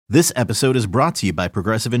This episode is brought to you by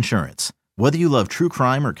Progressive Insurance. Whether you love true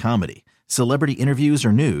crime or comedy, celebrity interviews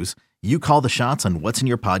or news, you call the shots on what's in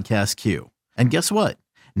your podcast queue. And guess what?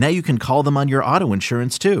 Now you can call them on your auto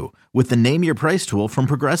insurance too with the Name Your Price tool from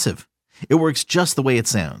Progressive. It works just the way it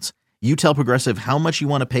sounds. You tell Progressive how much you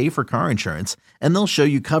want to pay for car insurance, and they'll show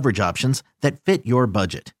you coverage options that fit your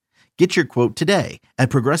budget. Get your quote today at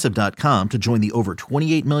Progressive.com to join the over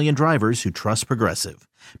 28 million drivers who trust Progressive.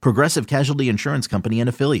 Progressive Casualty Insurance Company and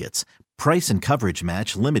Affiliates. Price and coverage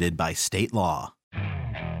match limited by state law.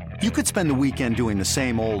 You could spend the weekend doing the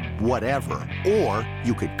same old whatever, or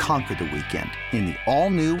you could conquer the weekend in the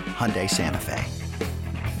all-new Hyundai Santa Fe.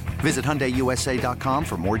 Visit HyundaiUSA.com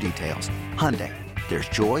for more details. Hyundai, there's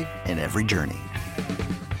joy in every journey.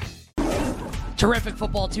 Terrific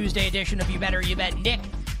Football Tuesday edition of You Better You Bet. Nick,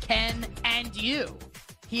 Ken, and you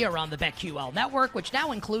here on the BetQL Network, which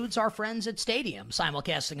now includes our friends at Stadium,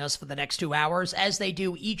 simulcasting us for the next 2 hours, as they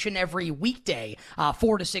do each and every weekday,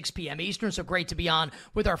 4 to 6 p.m. Eastern. So great to be on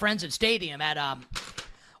with our friends at Stadium at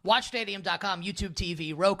WatchStadium.com, YouTube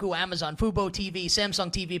TV, Roku, Amazon, Fubo TV,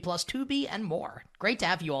 Samsung TV Plus, Tubi, and more. Great to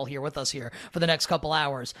have you all here with us here for the next couple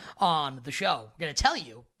hours on the show. We're going to tell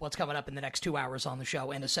you what's coming up in the next 2 hours on the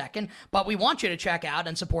show in a second, but we want you to check out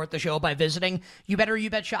and support the show by visiting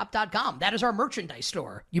YouBetterYouBetShop.com. That is our merchandise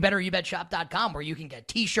store, YouBetterYouBetShop.com, where you can get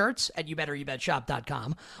t-shirts at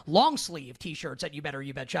YouBetterYouBetShop.com, long sleeve t-shirts at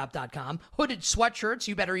YouBetterYouBetShop.com, hooded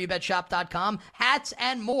sweatshirts, YouBetterYouBetShop.com, hats,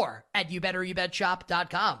 and more at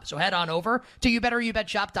YouBetterYouBetShop.com. So head on over to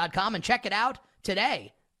YouBetterYouBetShop.com and check it out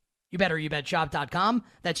today. YouBetterYouBetShop.com.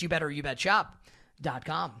 That's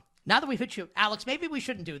YouBetterYouBetShop.com. Now that we've hit you, Alex, maybe we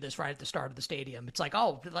shouldn't do this right at the start of the stadium. It's like,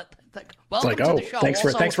 welcome to the show. Thanks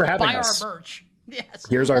for having us. Buy our merch. Yes.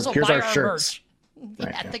 Here's our shirts. Merch.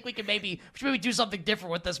 Yeah, I think we should maybe do something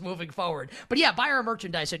different with this moving forward. But yeah, buy our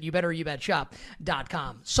merchandise at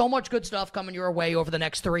YouBetterYouBetShop.com. So much good stuff coming your way over the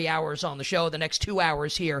next 3 hours on the show, the next 2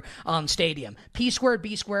 hours here on Stadium. P squared,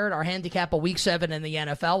 B squared, our handicap of Week 7 in the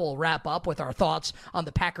NFL. We'll wrap up with our thoughts on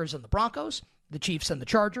the Packers and the Broncos, the Chiefs and the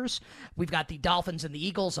Chargers. We've got the Dolphins and the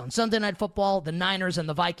Eagles on Sunday Night Football, the Niners and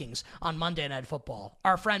the Vikings on Monday Night Football.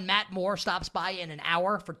 Our friend Matt Moore stops by in an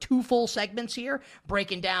hour for 2 full segments here,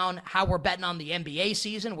 breaking down how we're betting on the NBA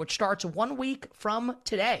season, which starts 1 week from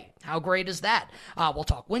today. How great is that? We'll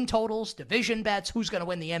talk win totals, division bets, who's going to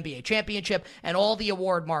win the NBA championship, and all the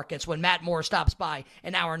award markets when Matt Moore stops by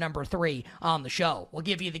in hour number 3 on the show. We'll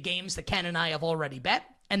give you the games that Ken and I have already bet,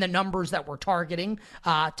 and the numbers that we're targeting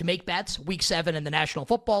to make bets, Week 7 in the National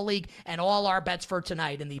Football League, and all our bets for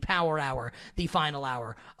tonight in the Power Hour, the final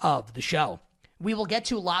hour of the show. We will get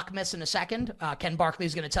to Lock Miss in a second. Ken Barkley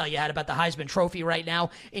is going to tell you about the Heisman Trophy right now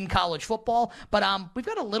in college football. But we've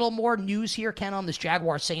got a little more news here, Ken, on this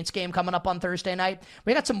Jaguars-Saints game coming up on Thursday night.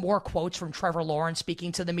 We got some more quotes from Trevor Lawrence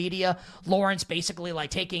speaking to the media. Lawrence basically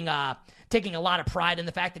taking a lot of pride in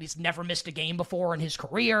the fact that he's never missed a game before in his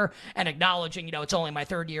career and acknowledging, it's only my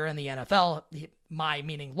 3rd year in the NFL, my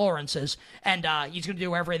meaning Lawrence's, and he's going to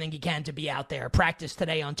do everything he can to be out there. Practice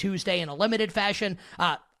today on Tuesday in a limited fashion.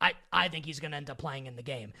 I think he's going to end up playing in the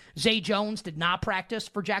game. Zay Jones did not practice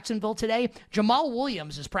for Jacksonville today. Jamal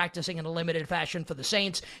Williams is practicing in a limited fashion for the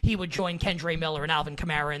Saints. He would join Kendre Miller and Alvin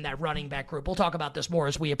Kamara in that running back group. We'll talk about this more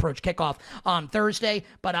as we approach kickoff on Thursday,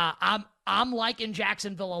 but I'm liking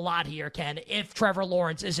Jacksonville a lot here, Ken, if Trevor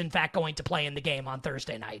Lawrence is in fact going to play in the game on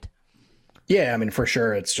Thursday night. Yeah, I mean, for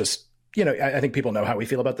sure. It's just, I think people know how we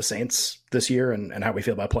feel about the Saints this year and how we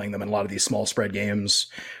feel about playing them in a lot of these small spread games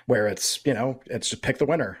where it's just pick the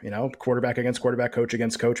winner, quarterback against quarterback, coach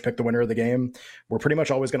against coach, pick the winner of the game. We're pretty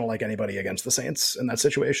much always going to like anybody against the Saints in that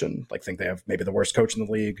situation. Think they have maybe the worst coach in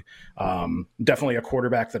the league. Definitely a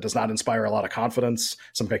quarterback that does not inspire a lot of confidence.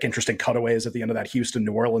 Some interesting cutaways at the end of that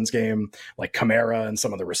Houston-New Orleans game, like Kamara and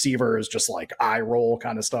some of the receivers, just eye roll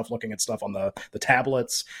kind of stuff, looking at stuff on the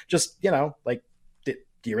tablets. Just,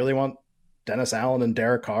 do you really want Dennis Allen and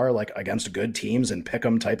Derek Carr against good teams and pick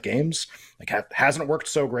 'em type games? Hasn't worked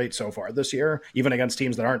so great so far this year, even against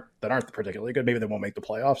teams that aren't particularly good. Maybe they won't make the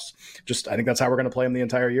playoffs. I think that's how we're going to play them the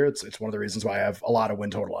entire year. It's one of the reasons why I have a lot of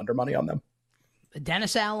win total under money on them.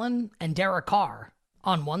 Dennis Allen and Derek Carr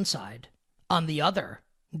on one side, on the other,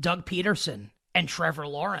 Doug Peterson and Trevor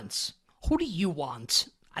Lawrence. Who do you want?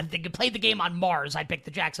 I think you play the game on Mars. I picked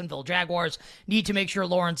the Jacksonville Jaguars. Need to make sure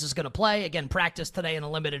Lawrence is going to play. Again, practice today in a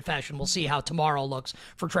limited fashion. We'll see how tomorrow looks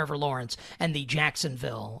for Trevor Lawrence and the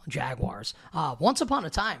Jacksonville Jaguars. Once upon a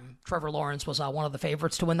time, Trevor Lawrence was one of the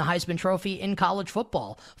favorites to win the Heisman Trophy in college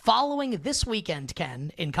football. Following this weekend,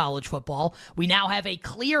 Ken, in college football, we now have a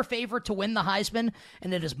clear favorite to win the Heisman,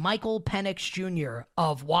 and it is Michael Penix Jr.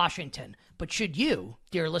 of Washington. But should you,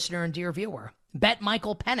 dear listener and dear viewer, Bet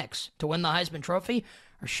Michael Penix to win the Heisman Trophy,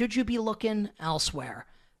 or should you be looking elsewhere?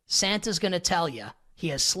 Santa's going to tell you he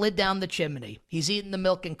has slid down the chimney. He's eaten the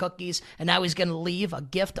milk and cookies, and now he's going to leave a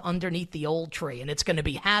gift underneath the old tree. And it's going to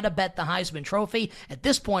be how to bet the Heisman Trophy at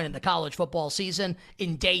this point in the college football season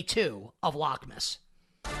in day 2 of Lockmas.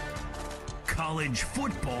 College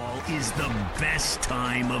football is the best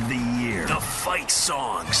time of the year. The fight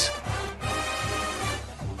songs.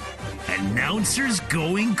 Announcers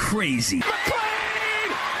going crazy.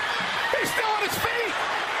 McLean! He's still on his feet!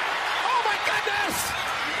 Oh my goodness!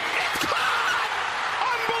 It's gone!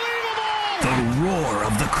 Unbelievable! The roar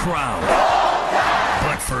of the crowd.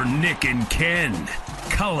 But for Nick and Ken,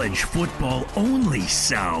 college football only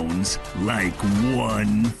sounds like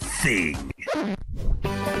one thing.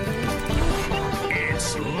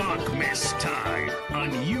 It's Lockmas time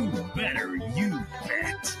on You Better You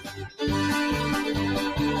Bet.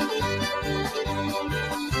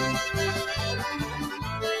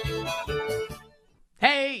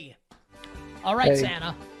 Hey! All right, Hey.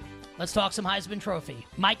 Santa. Let's talk some Heisman Trophy.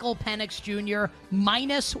 Michael Penix Jr.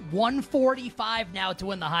 minus 145 now to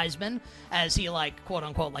win the Heisman as he,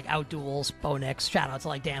 quote-unquote, outduels Bo Nix. Shout out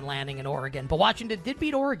to, Dan Lanning in Oregon. But Washington did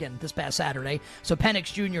beat Oregon this past Saturday. So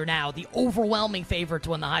Penix Jr. now the overwhelming favorite to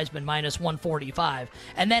win the Heisman minus 145.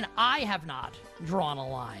 And then I have not drawn a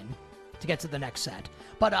line to get to the next set.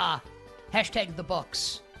 But hashtag the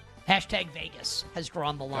books. Hashtag Vegas has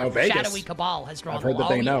drawn the line. Oh, Vegas. Shadowy Cabal has drawn the line. I've heard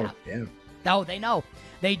that they know. Yeah. No, they know.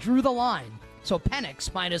 They drew the line. So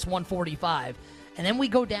Penix minus 145. And then we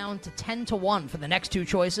go down to 10-1 for the next two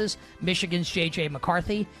choices. Michigan's J.J.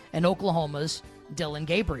 McCarthy and Oklahoma's Dylan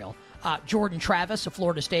Gabriel. Jordan Travis of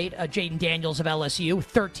Florida State, Jaden Daniels of LSU,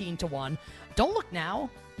 13-1. Don't look now.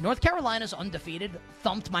 North Carolina's undefeated.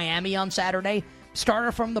 Thumped Miami on Saturday.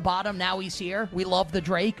 Starter from the bottom, now he's here. We love the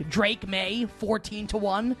Drake. Drake May,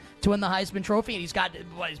 14-1 to win the Heisman Trophy. And he's got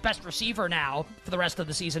his best receiver now for the rest of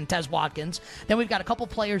the season, Tez Watkins. Then we've got a couple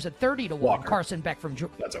players at 30-1. Walker. Carson Beck from...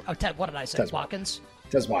 That's okay. What did I say? Tez Watkins?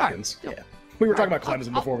 Tez Watkins, Right. yeah. We were talking about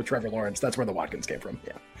Clemson before with Trevor Lawrence. That's where the Watkins came from,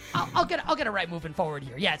 yeah. I'll get it right moving forward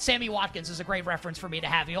here. Yeah, Sammy Watkins is a great reference for me to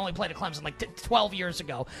have. He only played at Clemson 12 years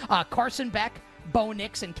ago. Carson Beck, Bo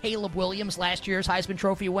Nix, and Caleb Williams, last year's Heisman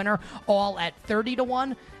Trophy winner, all at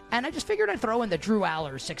 30-1. And I just figured I'd throw in the Drew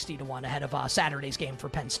Aller 60-1 ahead of Saturday's game for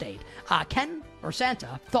Penn State. Ken or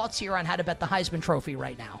Santa, thoughts here on how to bet the Heisman Trophy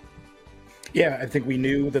right now? Yeah, I think we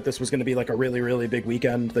knew that this was going to be a really, really big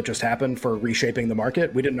weekend that just happened for reshaping the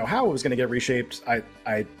market. We didn't know how it was going to get reshaped.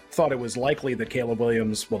 I thought it was likely that Caleb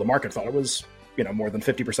Williams, the market thought it was, more than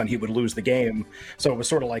 50% he would lose the game. So it was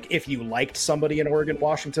sort of like if you liked somebody in Oregon,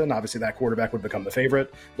 Washington, obviously that quarterback would become the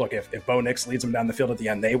favorite. Look, if Bo Nix leads them down the field at the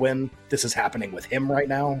end, they win. This is happening with him right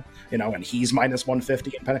now, and he's minus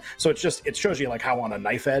 150. So it shows you how on a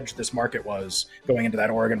knife edge this market was going into that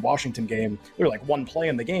Oregon-Washington game. They were one play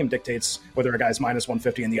in the game dictates whether a guy's minus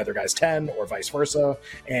 150 and the other guy's 10 or vice versa.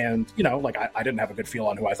 And, I didn't have a good feel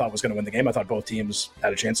on who I thought was going to win the game. I thought both teams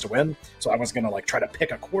had a chance to win. So I was going to try to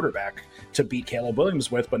pick a quarterback to beat Caleb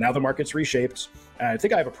Williams with, but now the market's reshaped. I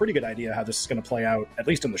think I have a pretty good idea how this is going to play out, at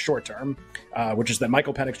least in the short term, which is that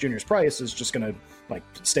Michael Penix Jr.'s price is just going to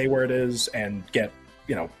stay where it is and get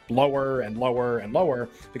lower and lower and lower,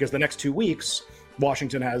 because the next 2 weeks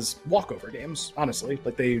Washington has walkover games. Honestly,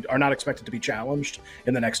 they are not expected to be challenged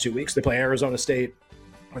in the next 2 weeks. They play Arizona State,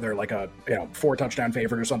 where they're a 4-touchdown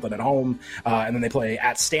favorite or something at home, and then they play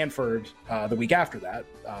at Stanford the week after that,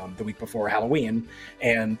 the week before Halloween,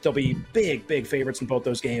 and they'll be big favorites in both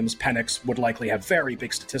those games. Penix would likely have very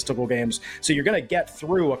big statistical games, so you're going to get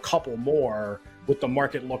through a couple more with the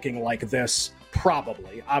market looking like this.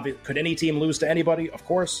 Probably. Could any team lose to anybody? Of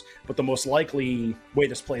course, but the most likely way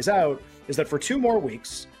this plays out is that for 2 more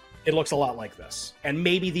weeks, it looks a lot like this. And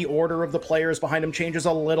maybe the order of the players behind him changes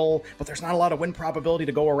a little, but there's not a lot of win probability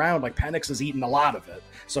to go around. Penix has eaten a lot of it.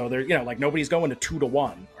 So there, nobody's going to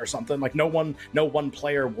 2-1 or something. No one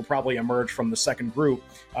player will probably emerge from the second group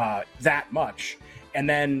that much. And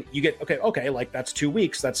then you get, okay, that's 2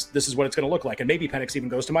 weeks. This is what it's going to look like. And maybe Penix even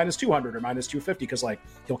goes to minus 200 or minus 250 because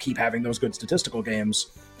he'll keep having those good statistical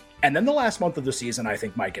games. And then the last month of the season, I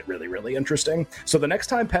think, might get really, really interesting. So the next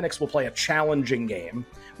time Penix will play a challenging game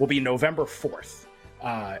will be November 4th.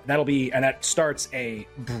 And that starts a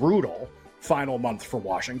brutal final month for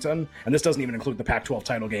Washington. And this doesn't even include the Pac-12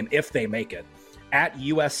 title game if they make it. At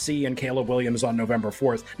USC and Caleb Williams on November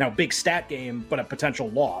 4th. Now, big stat game, but a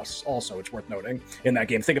potential loss also, it's worth noting, in that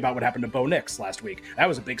game. Think about what happened to Bo Nix last week. That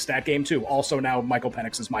was a big stat game, too. Also, now Michael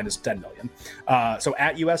Penix is minus 10 million. So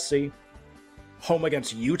at USC, home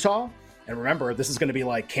against Utah, And remember, this is going to be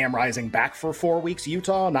like Cam Rising back for 4 weeks,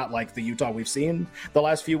 Utah, not like the Utah we've seen the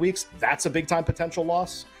last few weeks. That's a big time potential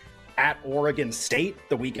loss. At Oregon State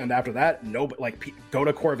the weekend after that, go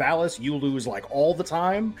to Corvallis, you lose like all the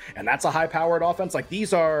time, and that's a high powered offense. Like,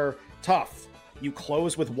 these are tough. You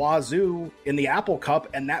close with Wazoo in the Apple Cup,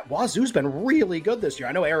 and that Wazoo's been really good this year.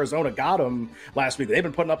 I know Arizona got them last week. They've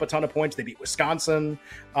been putting up a ton of points. They beat Wisconsin.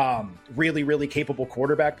 Really, really capable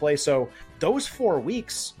quarterback play. So those 4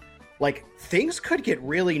 weeks, like, things could get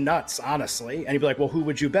really nuts, honestly. And you'd be like, well, who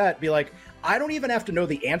would you bet? Be like, I don't even have to know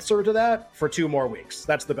the answer to that for 2 more weeks.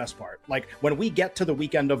 That's the best part. Like, when we get to the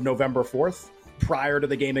weekend of November 4th, prior to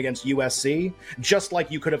the game against USC, just like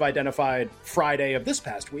you could have identified Friday of this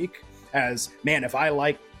past week as, man, if I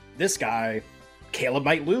like this guy, Caleb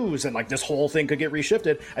might lose, and like this whole thing could get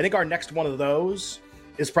reshifted. I think our next one of those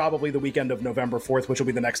is probably the weekend of November 4th, which will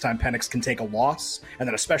be the next time Penix can take a loss. And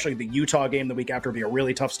then especially the Utah game the week after will be a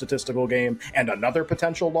really tough statistical game and another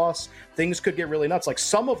potential loss. Things could get really nuts. Like,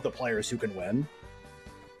 some of the players who can win,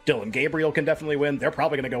 Dylan Gabriel can definitely win. They're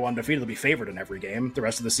probably going to go undefeated. They'll be favored in every game the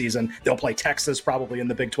rest of the season. They'll play Texas probably in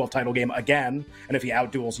the Big 12 title game again. And if he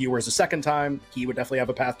outduels Ewers a second time, he would definitely have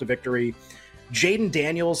a path to victory. Jaden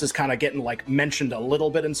Daniels is kind of getting like mentioned a little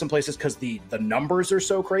bit in some places because the numbers are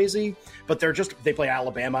so crazy, but they play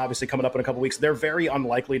Alabama obviously coming up in a couple weeks. They're very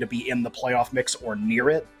unlikely to be in the playoff mix or near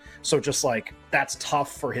it. So just like, that's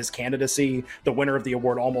tough for his candidacy. The winner of the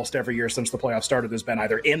award almost every year since the playoff started has been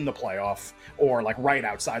either in the playoff or like right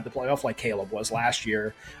outside the playoff, like Caleb was last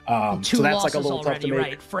year. So that's like a little tough to make.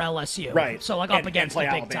 Right, for LSU. Right. So like up against the big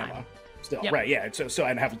Alabama. time. Still, yep. Right, yeah. So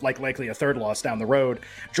and have like likely a third loss down the road.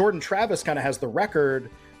 Jordan Travis kind of has the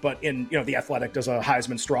record, but in, The Athletic does a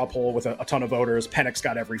Heisman straw poll with a ton of voters. Penix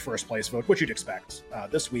got every first place vote, which you'd expect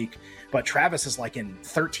this week. But Travis is like in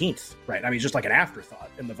 13th, right? I mean, he's just like an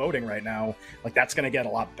afterthought in the voting right now. Like, that's going to get a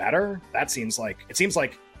lot better. It seems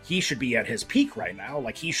like he should be at his peak right now.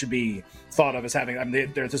 Like, he should be thought of as having,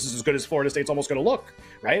 this is as good as Florida State's almost going to look,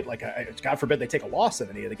 right? Like, God forbid they take a loss in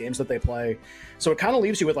any of the games that they play. So it kind of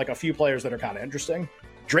leaves you with like a few players that are kind of interesting.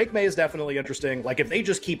 Drake May is definitely interesting. Like, if they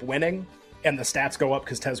just keep winning and the stats go up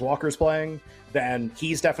because Tez Walker's playing, then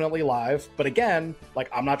he's definitely live. But again, like,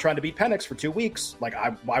 I'm not trying to beat Penix for 2 weeks. Like,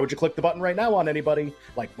 why would you click the button right now on anybody?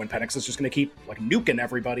 Like, when Penix is just going to keep like nuking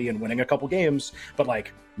everybody and winning a couple games. But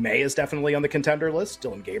like, May is definitely on the contender list.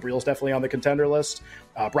 Dylan Gabriel is definitely on the contender list.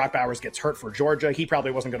 Brock Bowers gets hurt for Georgia. He probably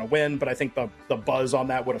wasn't going to win, but I think the buzz on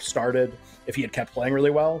that would have started if he had kept playing really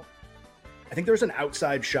well. I think there's an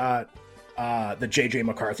outside shot that J.J.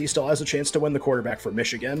 McCarthy still has a chance to win, the quarterback for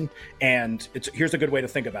Michigan. And here's a good way to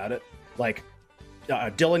think about it. Like,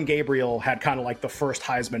 Dylan Gabriel had kind of like the first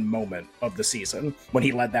Heisman moment of the season when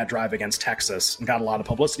he led that drive against Texas and got a lot of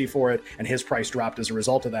publicity for it, and his price dropped as a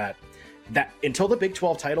result of that. That until the Big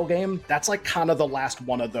 12 title game, that's like kind of the last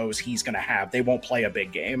one of those he's going to have. They won't play a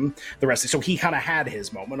big game the rest. So he kind of had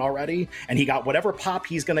his moment already, and he got whatever pop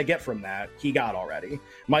he's going to get from that, he got already.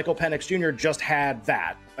 Michael Penix Jr. just had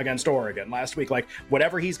that against Oregon last week. Like,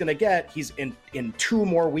 whatever he's going to get, he's in 2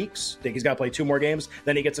 more weeks. I think he's got to play 2 more games.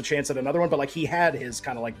 Then he gets a chance at another one. But like, he had his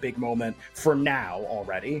kind of like big moment for now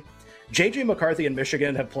already. J.J. McCarthy and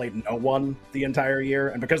Michigan have played no one the entire year,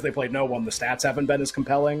 and because they played no one, the stats haven't been as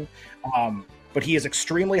compelling. But he is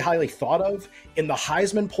extremely highly thought of. In the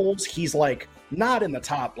Heisman polls, he's like not in the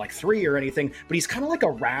top like 3 or anything, but he's kind of like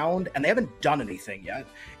around, and they haven't done anything yet.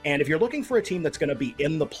 And if you're looking for a team that's going to be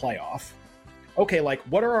in the playoff, okay, like,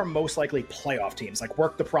 what are our most likely playoff teams? Like,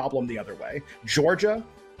 work the problem the other way. Georgia,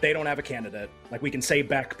 they don't have a candidate. Like, we can say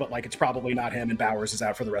Beck, but like, it's probably not him, and Bowers is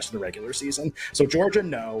out for the rest of the regular season. So Georgia,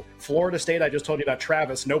 no. Florida State, I just told you about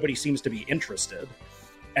Travis. Nobody seems to be interested.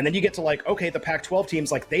 And then you get to like, okay, the Pac-12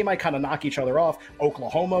 teams, like, they might kind of knock each other off.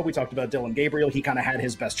 Oklahoma, we talked about Dylan Gabriel. He kind of had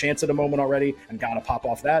his best chance at a moment already and got to pop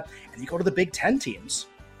off that. And you go to the Big Ten teams.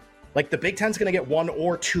 Like, the Big Ten's going to get 1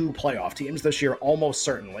 or 2 playoff teams this year, almost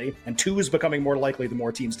certainly. And 2 is becoming more likely the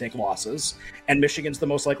more teams take losses. And Michigan's the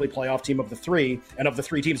most likely playoff team of the 3. And of the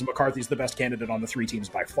 3 teams, McCarthy's the best candidate on the 3 teams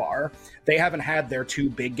by far. They haven't had their 2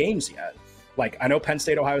 big games yet. Like, I know Penn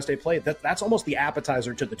State, Ohio State played. That's almost the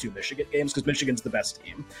appetizer to the 2 Michigan games, because Michigan's the best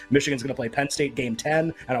team. Michigan's going to play Penn State game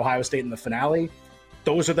 10 and Ohio State in the finale.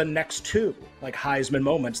 Those are the next 2, like, Heisman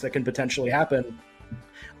moments that can potentially happen.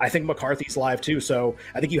 I think McCarthy's live too. So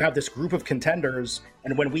I think you have this group of contenders.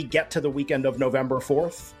 And when we get to the weekend of November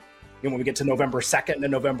 4th, when we get to November 2nd and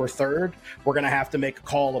November 3rd, we're going to have to make a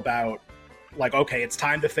call about, like, okay, it's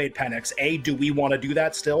time to fade Penix. A, do we want to do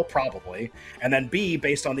that still? Probably. And then B,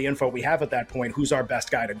 based on the info we have at that point, who's our best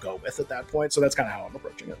guy to go with at that point? So that's kind of how I'm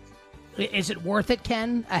approaching it. Is it worth it,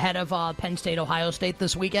 Ken, ahead of Penn State, Ohio State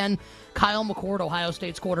this weekend? Kyle McCord, Ohio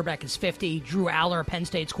State's quarterback, is 50. Drew Aller, Penn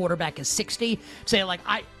State's quarterback, is 60. Say, like,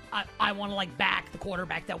 I want to, like, back the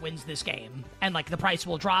quarterback that wins this game. And, like, the price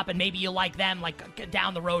will drop, and maybe you like them, like,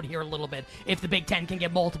 down the road here a little bit if the Big Ten can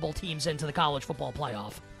get multiple teams into the college football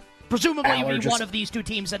playoff. Presumably, you need one of these two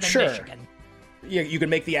teams and then Michigan. Yeah, you can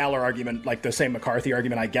make the Aller argument, like the same McCarthy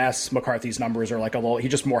argument, I guess. McCarthy's numbers are like he's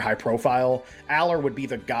just more high profile. Aller would be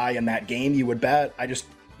the guy in that game you would bet.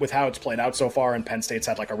 With how it's played out so far, and Penn State's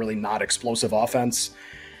had like a really not explosive offense,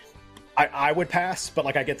 I would pass, but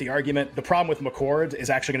like I get the argument. The problem with McCord is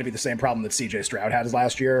actually going to be the same problem that CJ Stroud had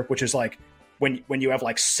last year, which is like when you have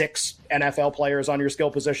like 6 NFL players on your skill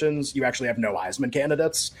positions, you actually have no Heisman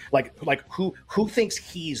candidates. Like who thinks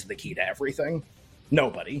he's the key to everything?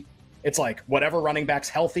 Nobody. It's like whatever running back's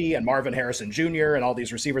healthy and Marvin Harrison Jr. and all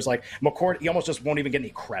these receivers, like McCord, he almost just won't even get any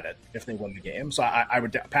credit if they win the game. So I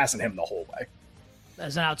would pass on him the whole way.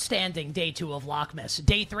 That's an outstanding day 2 of Lockmas.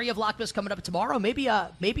 Day 3 of Lockmas coming up tomorrow. Maybe a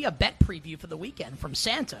bet preview for the weekend from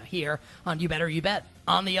Santa here on You Better You Bet.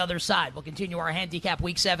 On the other side, we'll continue our handicap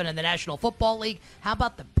Week 7 in the National Football League. How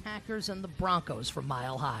about the Packers and the Broncos from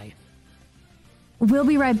Mile High? We'll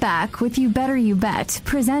be right back with You Better You Bet,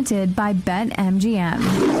 presented by BetMGM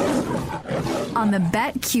on the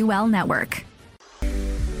BetQL network.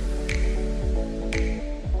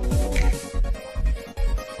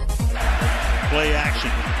 Play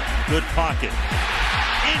action. Good pocket.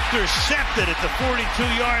 Intercepted at the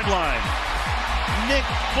 42-yard line. Nick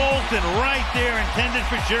Bolton right there, intended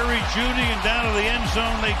for Jerry Jeudy, and down to the end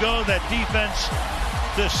zone they go. That defense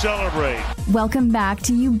to celebrate. Welcome back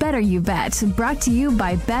to You Better You Bet, brought to you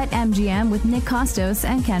by BetMGM with Nick Costos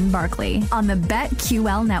and Ken Barkley on the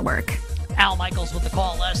BetQL network. Al Michaels with the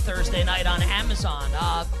call last Thursday night on Amazon.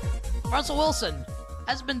 Russell Wilson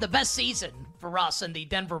has been the best season for Russ and the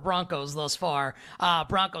Denver Broncos thus far.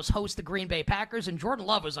 Broncos host the Green Bay Packers, and Jordan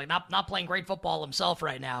Love was like not playing great football himself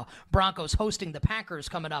right now. Broncos hosting the Packers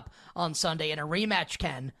coming up on Sunday in a rematch,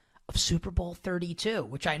 Ken, of Super Bowl 32,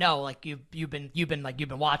 which I know, like you've been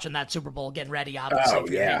watching that Super Bowl, getting ready, obviously,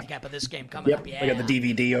 for your handicap of this game coming up. Yeah, I got the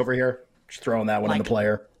DVD over here, just throwing that one in the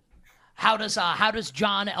player. How does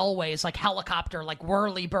John Elway's like helicopter, like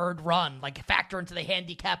whirly bird run, like factor into the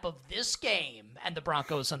handicap of this game and the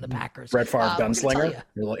Broncos and the Packers? Brett Favre gunslinger,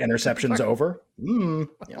 your little interception's over.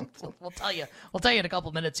 Yeah. We'll tell you in a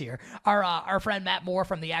couple minutes here. Our friend Matt Moore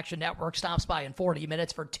from the Action Network stops by in 40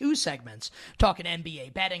 minutes for 2 segments talking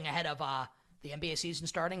NBA betting ahead of the NBA season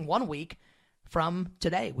starting 1 week from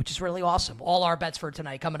today, which is really awesome. All our bets for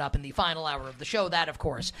tonight coming up in the final hour of the show. That, of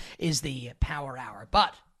course, is the Power Hour.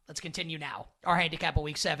 But let's continue now. Our handicap of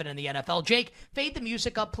Week 7 in the NFL. Jake, fade the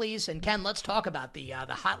music up, please. And Ken, let's talk about the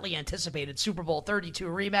hotly anticipated Super Bowl 32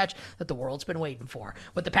 rematch that the world's been waiting for,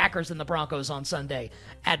 with the Packers and the Broncos on Sunday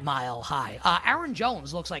at Mile High. Aaron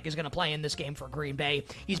Jones looks like he's going to play in this game for Green Bay.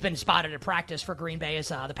 He's been spotted at practice for Green Bay as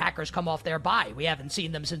the Packers come off their bye. We haven't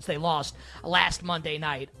seen them since they lost last Monday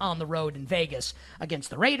night on the road in Vegas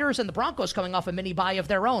against the Raiders, and the Broncos coming off a mini bye of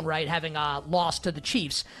their own, right, having lost to the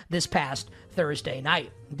Chiefs this past Thursday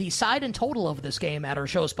night. The side and total of this game at our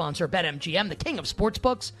show sponsor, BetMGM, the king of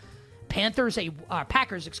sportsbooks. Packers, a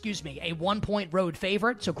 1-point road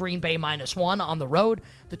favorite, so Green Bay -1 on the road.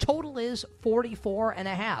 The total is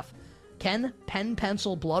 44.5. Ken, pen,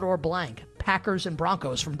 pencil, blood, or blank. Packers and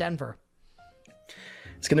Broncos from Denver.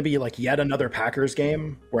 It's going to be like yet another Packers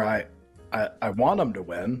game where I want them to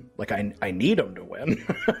win. Like I need them to win.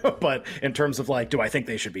 But in terms of like, do I think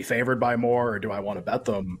they should be favored by more, or do I want to bet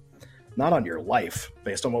them? Not on your life,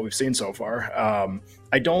 based on what we've seen so far.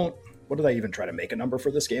 What did I even try to make a number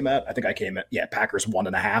for this game at? I think I came at, Packers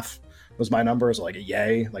 1.5 was my number. So like a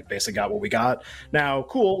yay, like basically got what we got. Now,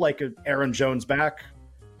 cool, like Aaron Jones back.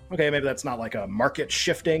 Okay, maybe that's not like a market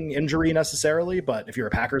shifting injury necessarily, but if you're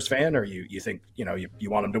a Packers fan or you think, you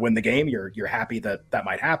want them to win the game, you're happy that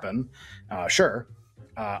might happen. Sure.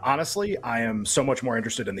 Honestly, I am so much more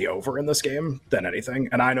interested in the over in this game than anything.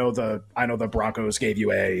 And I know the Broncos gave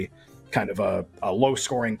you a kind of a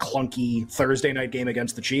low-scoring, clunky Thursday night game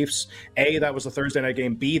against the Chiefs. A, that was a Thursday night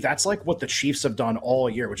game. B, that's like what the Chiefs have done all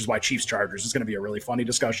year, which is why Chiefs-Chargers is going to be a really funny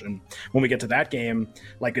discussion when we get to that game.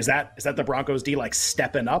 Like, is that the Broncos D like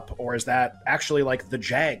stepping up, or is that actually like the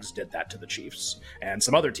Jags did that to the Chiefs? And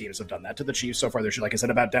some other teams have done that to the Chiefs so far this year. Like, is it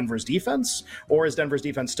about Denver's defense, or is Denver's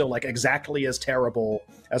defense still like exactly as terrible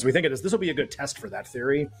as we think it is? This will be a good test for that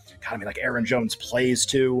theory. God, I mean, like Aaron Jones plays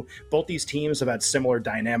too. Both these teams have had similar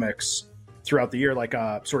dynamics throughout the year, like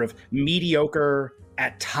sort of mediocre,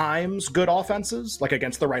 at times good offenses, like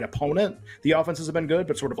against the right opponent. The offenses have been good,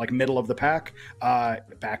 but sort of like middle of the pack.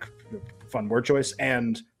 Fun word choice.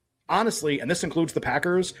 And honestly, and this includes the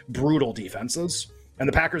Packers, brutal defenses. And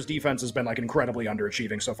the Packers defense has been like incredibly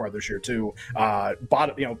underachieving so far this year too.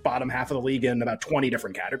 Bottom half of the league in about 20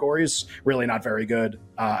 different categories. Really not very good.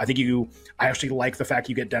 I actually like the fact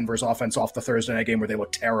you get Denver's offense off the Thursday night game where they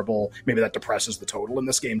look terrible. Maybe that depresses the total in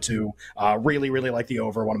this game too. Really, really like the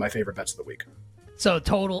over. One of my favorite bets of the week. So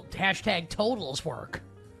hashtag totals work.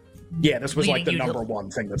 Yeah, this was like the number one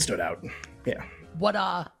thing that stood out. Yeah.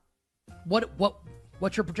 What's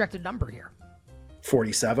your projected number here?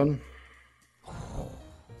 47.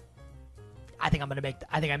 I think I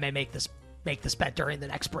may make this bet during the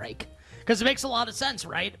next break, because it makes a lot of sense,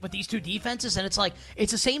 right? With these two defenses, and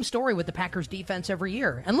it's the same story with the Packers defense every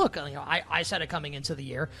year. And look, I said it coming into the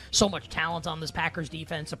year, so much talent on this Packers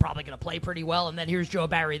defense, they're probably going to play pretty well. And then here's Joe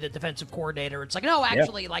Barry, the defensive coordinator. It's like, no,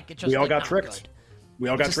 actually, it's just we all got not tricked. Good. We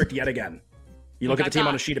all got tricked yet again. You look at the team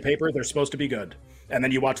on a sheet of paper, they're supposed to be good, and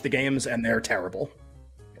then you watch the games, and they're terrible.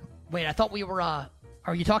 Wait, I thought we were.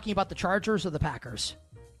 Are you talking about the Chargers or the Packers?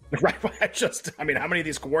 Right. How many of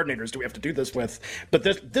these coordinators do we have to do this with? But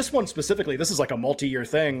this one specifically, this is like a multi-year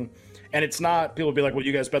thing. And it's not, people will be like, well,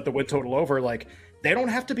 you guys bet the win total over. Like, they don't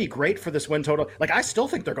have to be great for this win total. Like, I still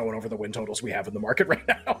think they're going over the win totals we have in the market right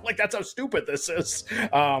now. Like, that's how stupid this is.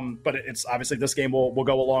 But it's obviously this game will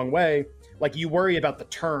go a long way. Like, you worry about the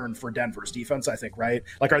turn for Denver's defense, I think, right?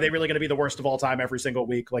 Like, are they really going to be the worst of all time every single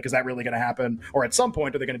week? Like, is that really going to happen? Or at some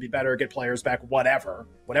point, are they going to be better, get players back, whatever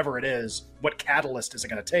it is? What catalyst is it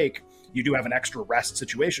going to take? You do have an extra rest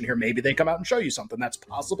situation here. Maybe they come out and show you something. That's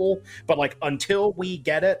possible. But, like, until we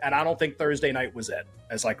get it, and I don't think Thursday night was it.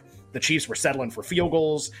 As, like, the Chiefs were settling for field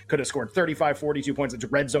goals, could have scored 35, 42 points. It's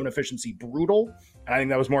red zone efficiency, brutal. And I think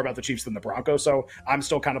that was more about the Chiefs than the Broncos. So I'm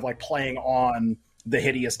still kind of, like, playing on the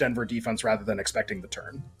hideous Denver defense rather than expecting the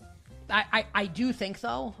turn. I do think,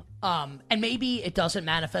 though, and maybe it doesn't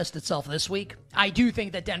manifest itself this week, I do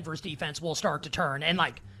think that Denver's defense will start to turn and,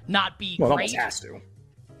 like, not be great. It almost has to.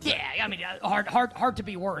 Yeah, I mean, hard to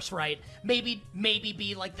be worse, right? Maybe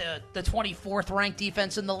be like the 24th ranked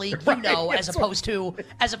defense in the league, as opposed to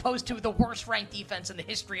the worst ranked defense in the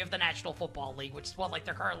history of the National Football League, which is what like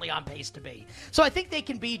they're currently on pace to be. So I think they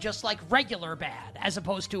can be just like regular bad as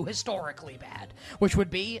opposed to historically bad, which would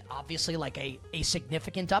be obviously like a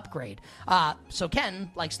significant upgrade. So Ken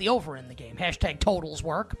likes the over in the game. Hashtag totals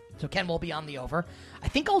work. So Ken will be on the over. I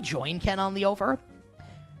think I'll join Ken on the over.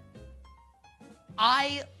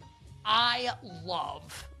 I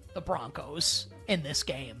love the Broncos in this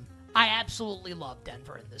game. I absolutely love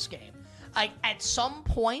Denver in this game. Like, at some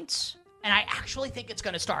points, and I actually think it's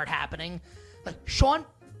going to start happening, like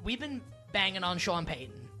we've been banging on Sean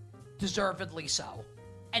Payton, deservedly so.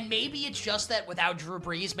 And maybe it's just that without Drew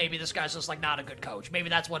Brees, maybe this guy's just like not a good coach. Maybe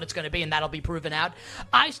that's what it's going to be, and that'll be proven out.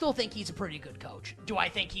 I still think he's a pretty good coach. Do I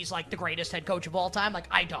think he's like the greatest head coach of all time? Like,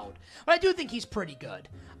 I don't. But I do think he's pretty good.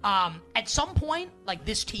 At some point, like,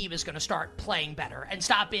 this team is going to start playing better and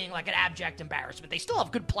stop being like an abject embarrassment. They still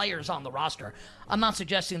have good players on the roster. I'm not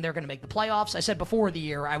suggesting they're going to make the playoffs. I said before the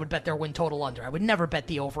year I would bet their win total under. I would never bet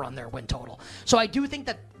the over on their win total. So I do think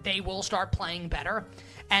that they will start playing better.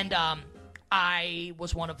 And I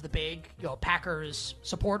was one of the big Packers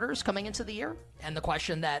supporters coming into the year. And the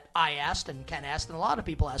question that I asked and Ken asked and a lot of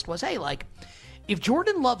people asked was, hey, like, if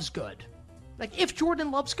Jordan Love's good,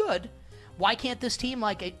 why can't this team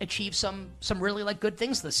like achieve some really like good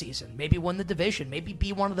things this season? Maybe win the division, maybe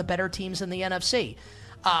be one of the better teams in the NFC.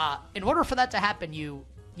 In order for that to happen, you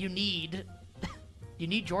need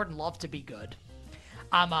Jordan Love to be good.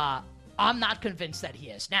 I'm not convinced that he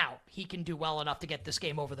is. Now, he can do well enough to get this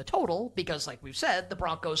game over the total because, like we've said, the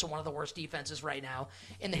Broncos are one of the worst defenses right now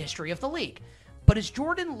in the history of the league. But is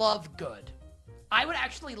Jordan Love good? I would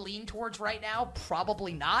actually lean towards right now,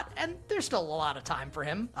 probably not, and there's still a lot of time for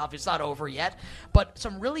him. Obviously, it's not over yet, but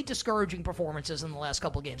some really discouraging performances in the last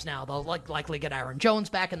couple of games now. They'll likely get Aaron Jones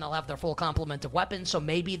back, and they'll have their full complement of weapons, so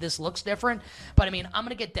maybe this looks different. But, I mean, I'm going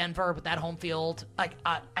to get Denver with that home field at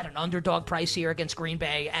an underdog price here against Green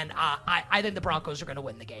Bay, and I think the Broncos are going to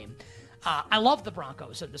win the game. I love the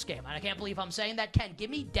Broncos in this game, and I can't believe I'm saying that. Ken,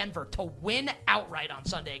 give me Denver to win outright on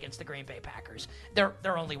Sunday against the Green Bay Packers. They're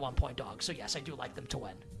only 1-point dogs, so yes, I do like them to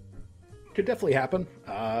win. Could definitely happen.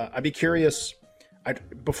 I'd be curious.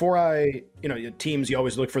 Teams, you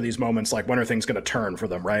always look for these moments, like when are things going to turn for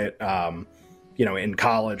them, right? In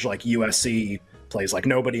college, like USC plays like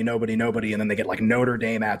nobody, and then they get like Notre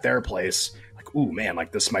Dame at their place. Ooh, man,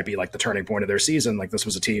 like this might be like the turning point of their season. Like this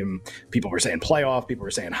was a team, people were saying playoff, people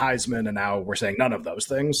were saying Heisman, and now we're saying none of those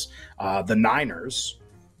things. The Niners,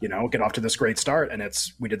 get off to this great start, and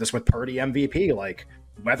we did this with Purdy MVP, like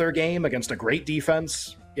weather game against a great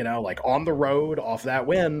defense, you know, like on the road off that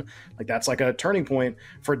win. Like that's like a turning point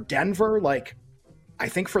for Denver. Like, I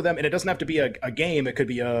think for them, and it doesn't have to be a game, it could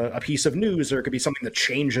be a piece of news, or it could be something that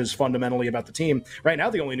changes fundamentally about the team. Right now,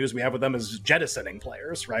 the only news we have with them is jettisoning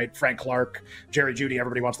players, right? Frank Clark, Jerry Jeudy,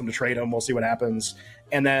 everybody wants them to trade him. We'll see what happens.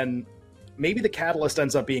 And then maybe the catalyst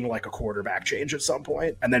ends up being like a quarterback change at some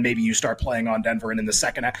point, and then maybe you start playing on Denver, and in the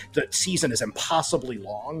second half, the season is impossibly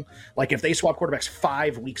long. Like if they swap quarterbacks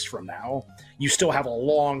 5 weeks from now, you still have a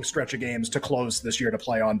long stretch of games to close this year to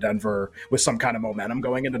play on Denver with some kind of momentum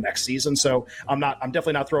going into next season. So I'm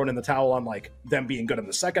definitely not throwing in the towel on like them being good in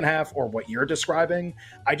the second half or what you're describing.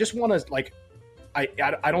 I just want to like,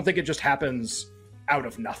 I don't think it just happens out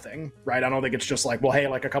of nothing, right? I don't think it's just like, well, hey,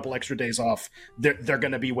 like a couple extra days off, they're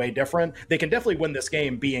going to be way different. They can definitely win this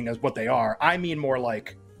game being as what they are. I mean more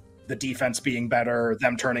like the defense being better,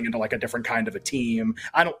 them turning into like a different kind of a team.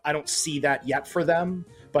 I don't see that yet for them,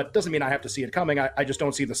 but it doesn't mean I have to see it coming. I just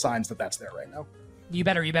don't see the signs that that's there right now. You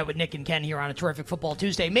bet with Nick and Ken here on a terrific Football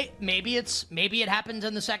Tuesday. Maybe it happens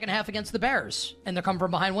in the second half against the Bears, and they come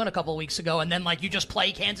from behind one a couple of weeks ago, and then like you just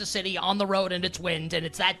play Kansas City on the road, and it's wind, and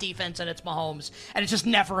it's that defense, and it's Mahomes, and it's just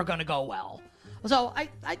never going to go well. So I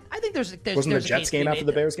think there's wasn't the Jets game after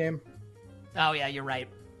the Bears game? Oh yeah, you're right.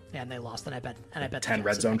 Yeah, and they lost, and I bet 10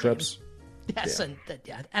 red zone trips. Yes,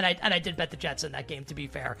 yeah. and I did bet the Jets in that game. To be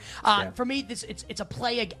fair, for me, it's a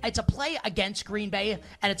play against Green Bay,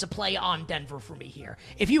 and it's a play on Denver for me here.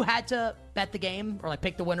 If you had to bet the game or like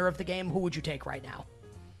pick the winner of the game, who would you take right now?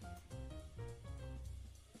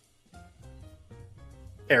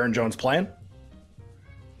 Aaron Jones playing?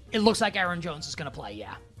 It looks like Aaron Jones is going to play.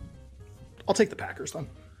 Yeah, I'll take the Packers then.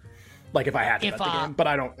 Like if I had to bet the game, but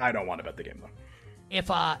I don't want to bet the game though.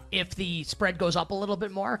 If the spread goes up a little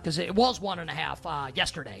bit more, because it was 1.5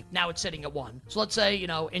 yesterday, now it's sitting at 1. So let's say,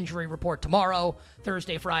 injury report tomorrow,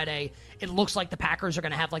 Thursday, Friday, it looks like the Packers are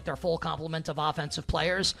going to have like their full complement of offensive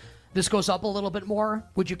players. This goes up a little bit more.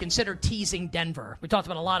 Would you consider teasing Denver? We talked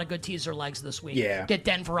about a lot of good teaser legs this week. Yeah. Get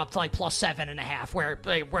Denver up to like plus 7.5,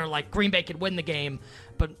 where like Green Bay could win the game,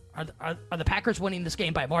 but are the Packers winning this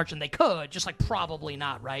game by margin? They could, just like probably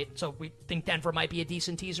not, right? So we think Denver might be a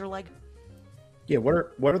decent teaser leg. Yeah, what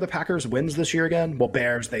are the Packers' wins this year again? Well,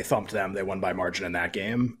 Bears, they thumped them. They won by margin in that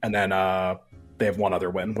game. And then they have one other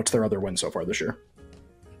win. What's their other win so far this year?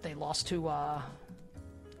 They lost to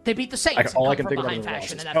they beat the Saints. All I can think about is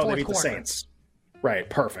fashion in that they fourth beat quarter. The Saints. Right,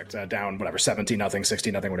 perfect. Down, 17-0,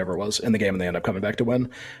 16-0, whatever it was in the game, and they end up coming back to win.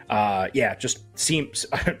 Just seems,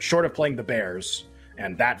 short of playing the Bears,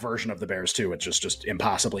 and that version of the Bears too, it's just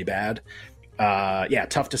impossibly bad.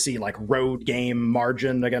 Tough to see like road game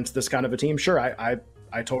margin against this kind of a team. Sure,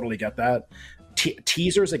 I totally get that.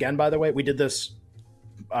 Teasers again, by the way, we did this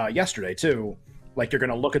yesterday too. Like you're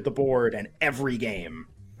going to look at the board and every game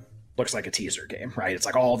looks like a teaser game, right? It's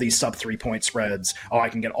like all these sub 3 point spreads. Oh, I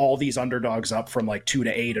can get all these underdogs up from like 2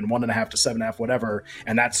 to 8 and 1.5 to 7.5, whatever.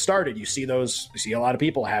 And that started. You see a lot of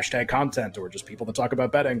people hashtag content or just people that talk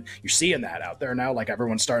about betting. You're seeing that out there now. Like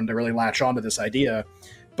everyone's starting to really latch onto this idea.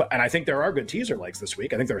 And I think there are good teaser legs this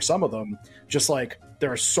week. I think there are some of them. Just like there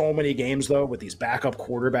are so many games though with these backup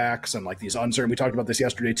quarterbacks and like these uncertain. We talked about this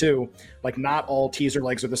yesterday too. Like not all teaser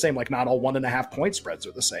legs are the same. Like not all 1.5 point spreads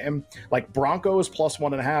are the same. Like Broncos plus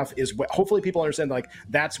 1.5 is hopefully people understand like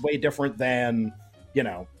that's way different than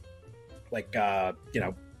Tyson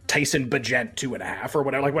Bagent 2.5 or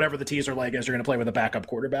whatever. Like whatever the teaser leg is, you're going to play with a backup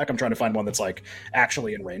quarterback. I'm trying to find one that's like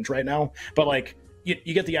actually in range right now. But like. You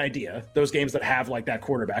get the idea. Those games that have like that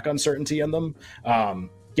quarterback uncertainty in them,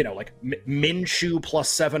 like Minshew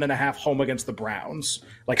plus 7.5 home against the Browns,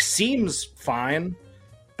 like seems fine,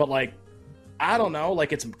 but like I don't know,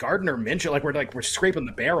 like it's Gardner Minshew, like we're scraping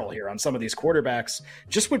the barrel here on some of these quarterbacks.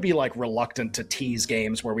 Just would be like reluctant to tease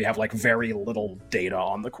games where we have like very little data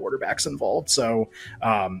on the quarterbacks involved. So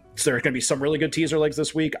there's going to be some really good teaser legs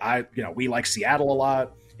this week. We like Seattle a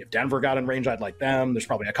lot. If Denver got in range, I'd like them. There's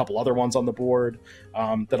probably a couple other ones on the board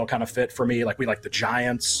that'll kind of fit for me. Like we like the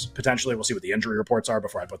Giants potentially. We'll see what the injury reports are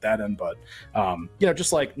before I put that in. But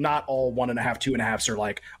just like not all 1.5, 2.5s are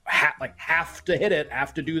like have to hit it,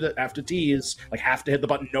 have to do that, have to tease, like have to hit the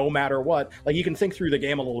button no matter what. Like you can think through the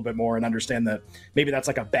game a little bit more and understand that maybe that's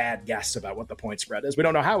like a bad guess about what the point spread is. We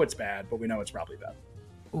don't know how it's bad, but we know it's probably bad.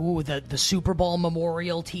 Ooh, the Super Bowl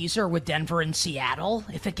memorial teaser with Denver and Seattle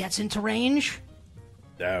if it gets into range.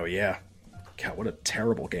 Oh yeah, God, what a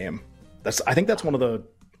terrible game. I think that's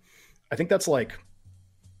like,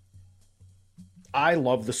 I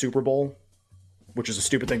love the Super Bowl, which is a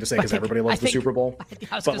stupid thing to say because everybody loves the Super Bowl.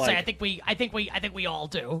 I was going to say, I think we all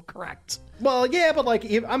do. Correct. Well, yeah, but like,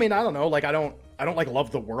 I mean, I don't know. Like, I don't I don't like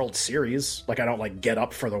love the World Series. Like I don't like get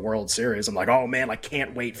up for the World Series. I'm like, oh man, I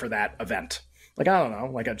can't wait for that event. Like I don't know.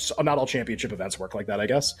 Like not all championship events work like that, I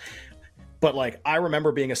guess. But like I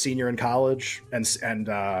remember being a senior in college and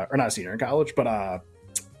or not a senior in college, but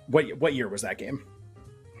what year was that game?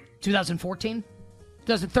 2014.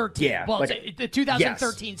 2013. Yeah. Well, like, the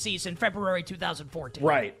 2013 season, February 2014.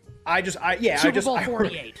 Right. Super Bowl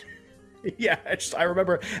 48. Yeah. I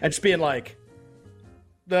remember and just being like,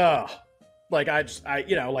 ugh. Like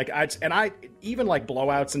even like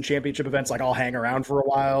blowouts and championship events, like I'll hang around for a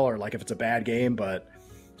while, or like if it's a bad game, but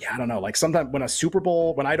yeah, I don't know. Like sometimes when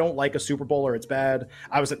I don't like a Super Bowl or it's bad,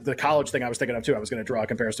 the college thing I was thinking of too. I was going to draw a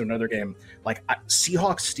comparison to another game, like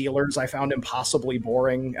Seahawks Steelers. I found impossibly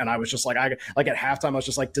boring, and I was just like, at halftime, I was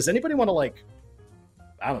just like, does anybody want to like,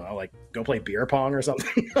 I don't know, like go play beer pong or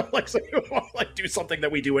something? Like, so you want to like do something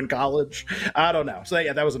that we do in college? I don't know. So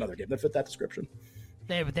yeah, that was another game that fit that description.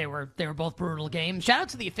 They were both brutal games. Shout out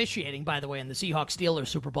to the officiating, by the way, in the Seahawks Steelers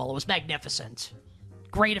Super Bowl. It was magnificent.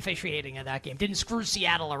 Great officiating in that game. Didn't screw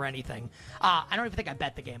Seattle or anything. I don't even think I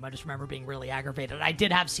bet the game. I just remember being really aggravated. I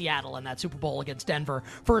did have Seattle in that Super Bowl against Denver.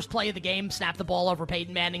 First play of the game, snapped the ball over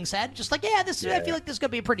Peyton Manning's head. Just like, I feel like this is going to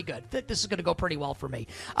be pretty good. This is going to go pretty well for me.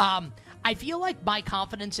 I feel like my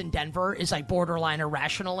confidence in Denver is like borderline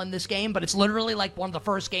irrational in this game, but it's literally like one of the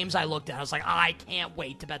first games I looked at. I was like, I can't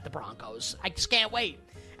wait to bet the Broncos. I just can't wait.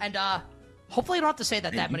 And hopefully I don't have to say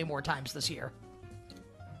that many more times this year.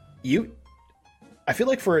 I feel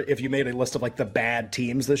like if you made a list of like the bad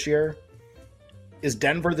teams this year, is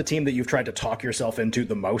Denver the team that you've tried to talk yourself into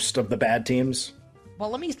the most of the bad teams?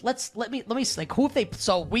 Well, let me like who have they?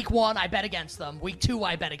 So week 1 I bet against them. Week 2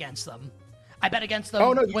 I bet against them. I bet against them.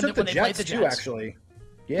 Oh no, you took the when Jets they played the Jets too, actually.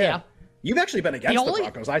 Yeah. You've actually been against the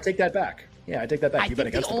Broncos. I take that back. Yeah, I take that back. You've been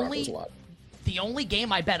against the Broncos a lot. The only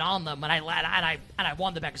game I bet on them, and I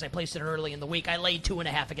won the bet because I placed it early in the week. I laid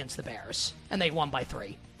 2.5 against the Bears, and they won by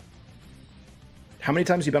 3. How many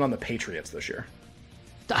times have you been on the Patriots this year?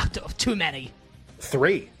 Too many.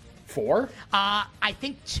 3? 4? I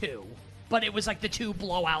think 2, but it was like the 2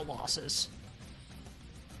 blowout losses.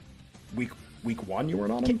 Week 1 you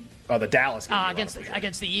weren't on them? The Dallas game.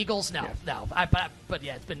 Against the Eagles, no. But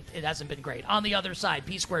yeah, it hasn't been great. On the other side,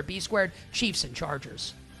 B squared, Chiefs and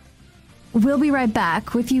Chargers. We'll be right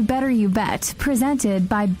back with You Better You Bet, presented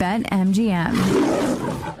by BetMGM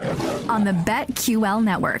on the BetQL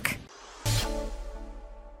network.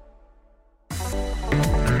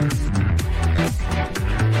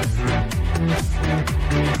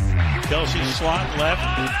 Kelsey slot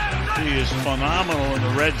left. He is phenomenal in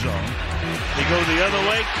the red zone. They go the other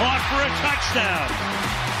way, caught for a touchdown.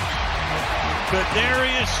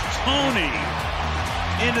 Kadarius Toney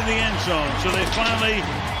into the end zone, so they finally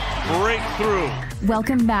break through.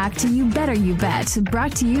 Welcome back to You Better You Bet,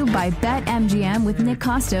 brought to you by BetMGM with Nick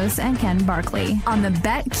Costos and Ken Barkley on the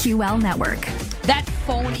BetQL network. That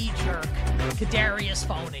phony jerk, Kadarius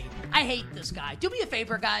Phony. I hate this guy. Do me a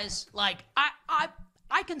favor, guys. Like, I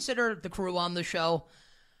consider the crew on the show,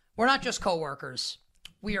 we're not just coworkers.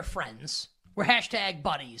 We are friends. We're hashtag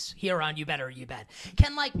buddies here on You Better You Bet.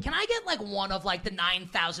 Can I get like one of like the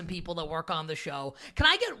 9,000 people that work on the show? Can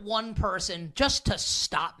I get one person just to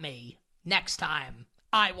stop me next time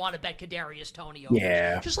I want to bet Kadarius Toney over?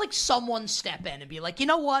 Yeah. Just like someone step in and be like, you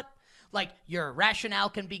know what? Like your rationale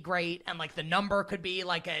can be great, and like the number could be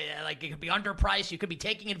like it could be underpriced. You could be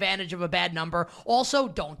taking advantage of a bad number. Also,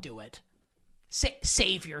 don't do it.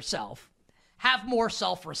 Save yourself. Have more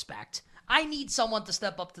self-respect. I need someone to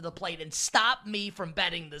step up to the plate and stop me from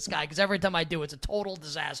betting this guy, because every time I do, it's a total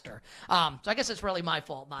disaster. So I guess it's really my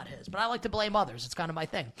fault, not his. But I like to blame others. It's kind of my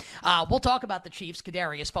thing. We'll talk about the Chiefs,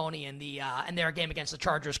 Kadarius Toney, and their game against the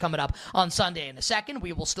Chargers coming up on Sunday in a second.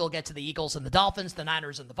 We will still get to the Eagles and the Dolphins, the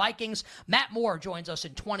Niners and the Vikings. Matt Moore joins us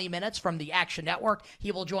in 20 minutes from the Action Network.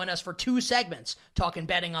 He will join us for 2 segments, talking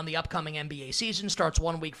betting on the upcoming NBA season. Starts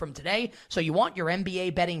 1 week from today. So you want your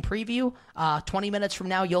NBA betting preview? 20 minutes from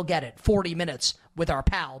now, you'll get it. 40 minutes with our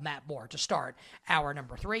pal Matt Moore to start hour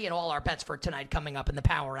number 3, and all our bets for tonight coming up in the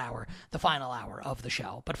Power Hour, the final hour of the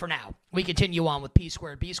show. But for now, we continue on with P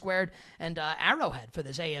squared, B squared, and Arrowhead for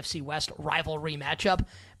this AFC West rivalry matchup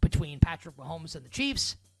between Patrick Mahomes and the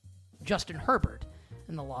Chiefs, Justin Herbert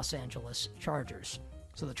and the Los Angeles Chargers.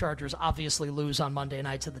 So the Chargers obviously lose on Monday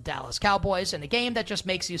night to the Dallas Cowboys in a game that just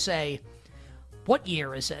makes you say, what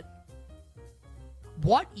year is it?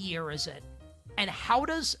 What year is it? And how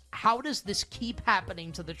does this keep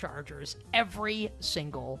happening to the Chargers every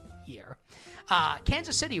single year?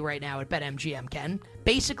 Kansas City right now at BetMGM, Ken,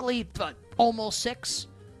 basically almost 6,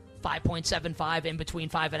 5.75 in between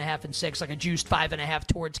 5.5 and 6, like a juiced 5.5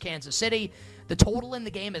 towards Kansas City. The total in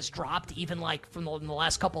the game has dropped, even like from the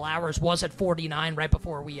last couple hours, was at 49 right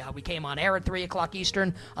before we came on air at 3 o'clock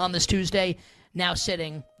Eastern on this Tuesday. Now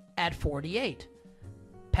sitting at 48.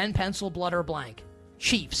 Pen, pencil, blood, or blank.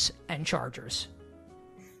 Chiefs and Chargers.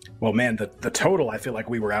 Well, man, the total I feel like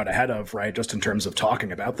we were out ahead of, right? Just in terms of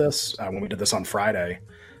talking about this when we did this on Friday.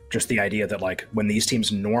 Just the idea that like when these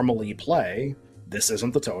teams normally play, this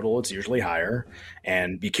isn't the total. It's usually higher.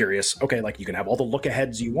 And be curious, okay, like you can have all the look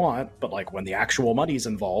aheads you want, but like when the actual money's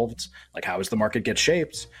involved, like how does the market get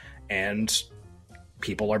shaped? And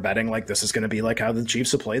people are betting like this is going to be like how the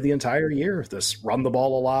Chiefs have played the entire year. This run the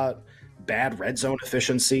ball a lot, bad red zone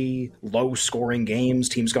efficiency, low scoring games.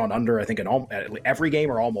 Teams gone under, I think, in every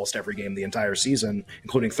game or almost every game the entire season,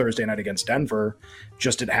 including Thursday night against Denver.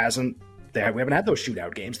 Just we haven't had those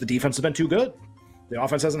shootout games. The defense has been too good. The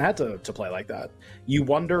offense hasn't had to play like that. You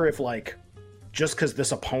wonder if, like, just because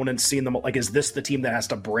this opponent's seen them, like, is this the team that has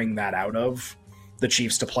to bring that out of the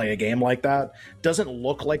Chiefs to play a game like that? Doesn't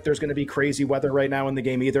look like there's going to be crazy weather right now in the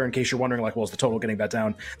game either, in case you're wondering, like, well, is the total getting bet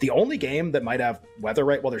down? The only game that might have weather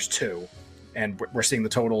right, well, there's two, and we're seeing the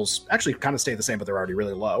totals actually kind of stay the same, but they're already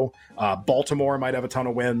really low. Baltimore might have a ton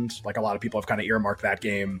of wind. Like, a lot of people have kind of earmarked that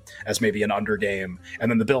game as maybe an under game.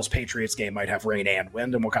 And then the Bills-Patriots game might have rain and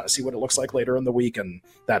wind, and we'll kind of see what it looks like later in the week. And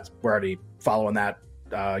we're already following that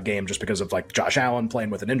game just because of like Josh Allen playing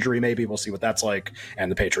with an injury. Maybe we'll see what that's like.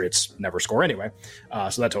 And the Patriots never score anyway.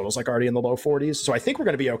 So that total's like already in the low 40s. So I think we're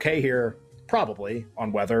going to be okay here, probably,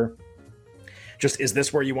 on weather. Just, is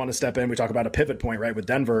this where you want to step in? We talk about a pivot point, right, with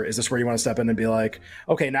Denver. Is this where you want to step in and be like,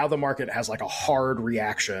 okay, now the market has like a hard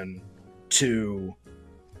reaction to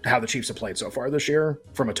how the Chiefs have played so far this year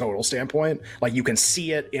from a total standpoint? Like, you can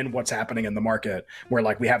see it in what's happening in the market, where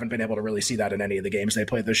like we haven't been able to really see that in any of the games they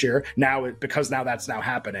played this year. Now, because now that's now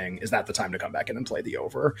happening, is that the time to come back in and play the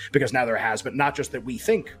over? Because now there has been, not just that we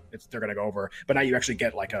think they're going to go over, but now you actually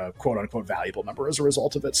get like a quote unquote valuable number as a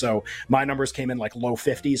result of it. So my numbers came in like low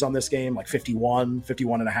 50s on this game, like 51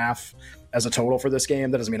 and a half as a total for this game.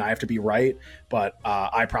 That doesn't mean I have to be right, but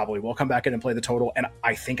I probably will come back in and play the total, and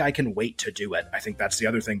I think I can wait to do it. I think that's the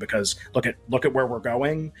other thing, because look at where we're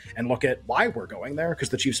going and look at why we're going there, because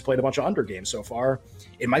the Chiefs played a bunch of under games so far.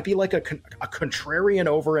 It might be like a contrarian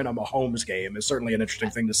over in a Mahomes game is certainly an interesting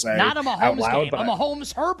thing to say. Not a Mahomes game, a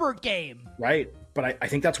Mahomes-Herbert game. Right. But I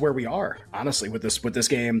think that's where we are, honestly, with this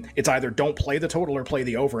game. It's either don't play the total or play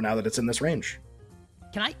the over now that it's in this range.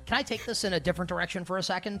 Can I take this in a different direction for a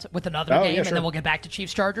second with another game, yeah, sure. And then we'll get back to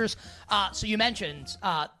Chiefs-Chargers? So you mentioned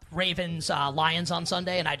Ravens Lions on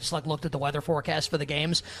Sunday, and I just like looked at the weather forecast for the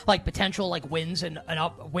games, like potential like winds and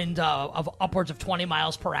wind of upwards of 20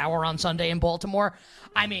 miles per hour on Sunday in Baltimore.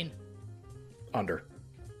 I mean, under.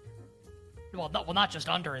 Well, not just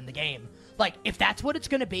under in the game. Like, if that's what it's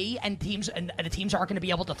going to be, and the teams aren't going to be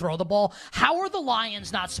able to throw the ball, how are the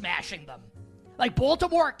Lions not smashing them? Like,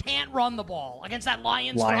 Baltimore can't run the ball against that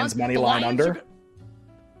Lions money line under?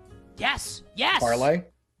 Yes. Parlay?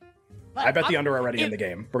 I bet the under already in the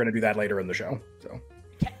game. We're going to do that later in the show. So,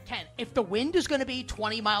 Ken, if the wind is going to be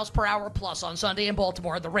 20 miles per hour plus on Sunday in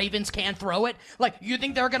Baltimore, the Ravens can't throw it, like, you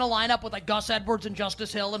think they're going to line up with, like, Gus Edwards and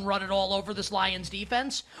Justice Hill and run it all over this Lions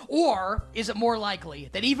defense? Or is it more likely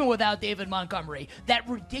that even without David Montgomery, that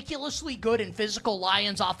ridiculously good and physical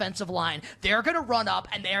Lions offensive line, they're going to run up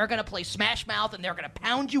and they're going to play smash mouth and they're going to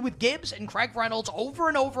pound you with Gibbs and Craig Reynolds over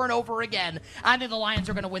and over and over again, and then the Lions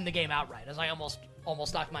are going to win the game outright, as I almost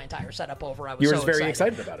knocked my entire setup over. I was you were very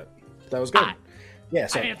excited about it. That was good. Yeah,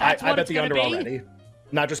 so I bet the under already.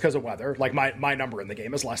 Not just because of weather. Like, my number in the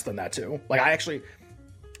game is less than that, too. Like,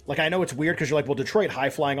 I know it's weird because you're like, well, Detroit,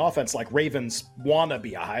 high-flying offense. Like, Ravens want to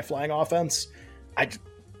be a high-flying offense. Let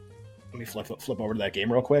me flip over to that game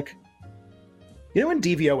real quick. You know, in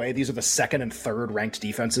DVOA, these are the second and third ranked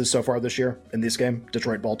defenses so far this year in this game,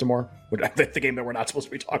 Detroit-Baltimore, the game that we're not supposed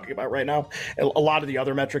to be talking about right now. A lot of the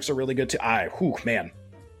other metrics are really good, too.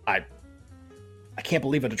 I can't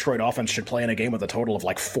believe a Detroit offense should play in a game with a total of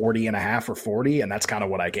like 40 and a half or 40, and that's kind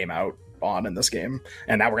of what I came out on in this game.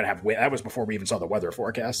 And now we're going to have, that was before we even saw the weather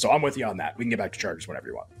forecast, so I'm with you on that. We can get back to Chargers whenever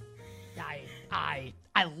you want.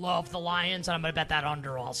 I love the Lions, and I'm going to bet that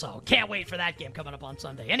under also. Can't wait for that game coming up on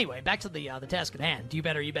Sunday. Anyway, back to the task at hand. You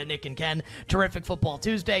bet Nick and Ken. Terrific Football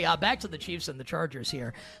Tuesday. Back to the Chiefs and the Chargers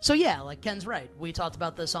here. So yeah, like Ken's right. We talked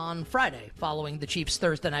about this on Friday following the Chiefs'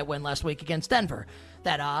 Thursday night win last week against Denver.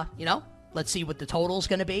 That, let's see what the total's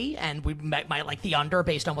going to be, and we might like the under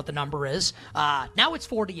based on what the number is. Now it's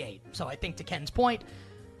 48, so I think to Ken's point,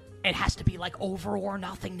 it has to be like over or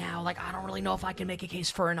nothing now. Like, I don't really know if I can make a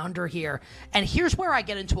case for an under here. And here's where I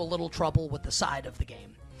get into a little trouble with the side of the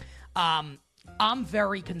game. I'm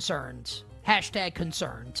very concerned,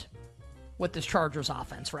 #concerned, with this Chargers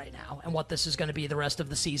offense right now and what this is going to be the rest of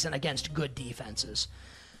the season against good defenses.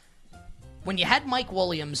 When you had Mike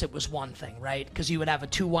Williams, it was one thing, right? Because you would have a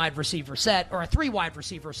 2-wide receiver set, or a 3-wide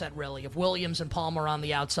receiver set, really, of Williams and Palmer on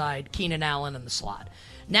the outside, Keenan Allen in the slot.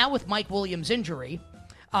 Now with Mike Williams' injury,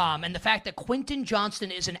 and the fact that Quentin Johnston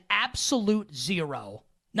is an absolute zero,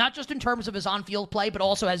 not just in terms of his on-field play, but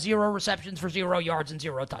also has 0 receptions for 0 yards and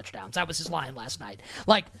 0 touchdowns. That was his line last night.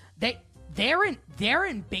 Like, they're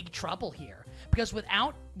in big trouble here. Because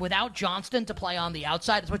without Johnston to play on the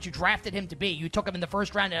outside, it's what you drafted him to be. You took him in the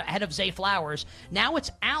first round ahead of Zay Flowers. Now it's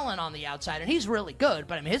Allen on the outside, and he's really good,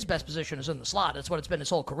 but I mean his best position is in the slot. That's what it's been his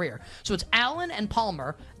whole career. So it's Allen and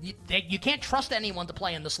Palmer. You can't trust anyone to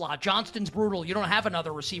play in the slot. Johnston's brutal. You don't have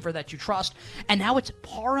another receiver that you trust. And now it's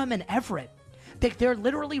Parham and Everett. They're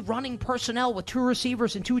literally running personnel with 2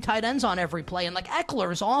 receivers and 2 tight ends on every play. And, like,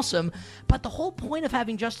 Eckler is awesome. But the whole point of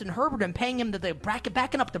having Justin Herbert and paying him the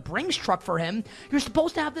backing up the Brinks truck for him, you're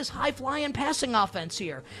supposed to have this high-flying passing offense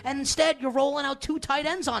here. And instead, you're rolling out 2 tight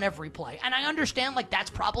ends on every play. And I understand, like, that's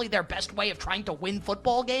probably their best way of trying to win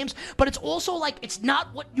football games. But it's also, like, it's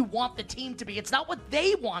not what you want the team to be. It's not what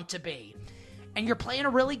they want to be. And you're playing a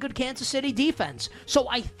really good Kansas City defense. So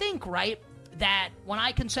I think, right, that when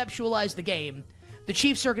I conceptualize the game, the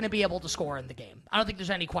Chiefs are going to be able to score in the game. I don't think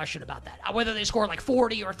there's any question about that. Whether they score like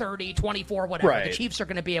 40 or 30, 24, whatever, right. The Chiefs are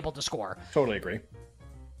going to be able to score. Totally agree.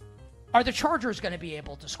 Are the Chargers going to be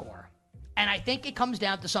able to score? And I think it comes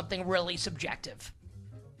down to something really subjective.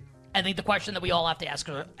 I think the question that we all have to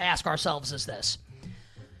ask ourselves is this.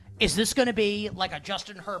 Is this going to be like a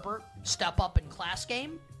Justin Herbert step-up in class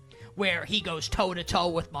game, where he goes toe-to-toe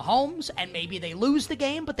with Mahomes, and maybe they lose the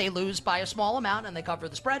game, but they lose by a small amount, and they cover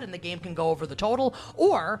the spread, and the game can go over the total?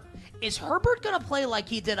 Or is Herbert going to play like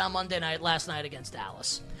he did on Monday night last night against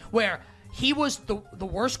Dallas, where he was the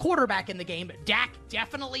worst quarterback in the game? Dak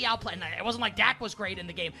definitely outplayed. It wasn't like Dak was great in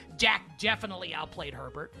the game. Dak definitely outplayed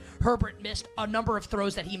Herbert. Herbert missed a number of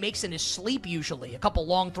throws that he makes in his sleep usually. A couple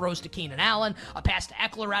long throws to Keenan Allen, a pass to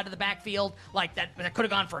Eckler out of the backfield, like that could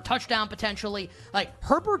have gone for a touchdown potentially. Like,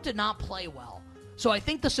 Herbert did not play well. So I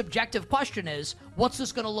think the subjective question is, what's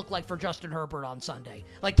this going to look like for Justin Herbert on Sunday?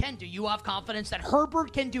 Like, Ken, do you have confidence that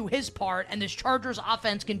Herbert can do his part and this Chargers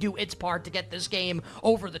offense can do its part to get this game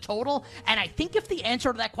over the total? And I think if the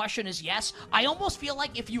answer to that question is yes, I almost feel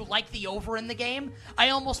like if you like the over in the game, I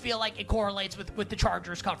almost feel like it correlates with the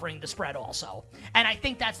Chargers covering the spread also. And I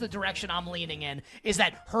think that's the direction I'm leaning in, is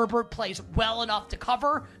that Herbert plays well enough to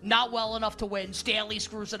cover, not well enough to win. Staley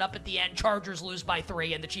screws it up at the end. Chargers lose by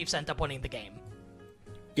 3, and the Chiefs end up winning the game.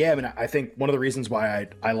 Yeah, I mean, I think one of the reasons why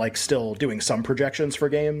I like still doing some projections for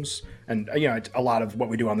games, and, you know, a lot of what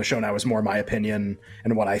we do on the show now is more my opinion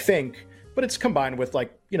and what I think, but it's combined with,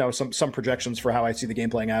 like, you know, some projections for how I see the game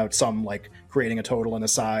playing out, some, like, creating a total and a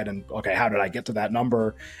side, and, okay, how did I get to that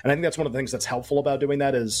number? And I think that's one of the things that's helpful about doing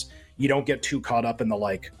that is you don't get too caught up in the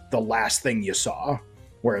last thing you saw,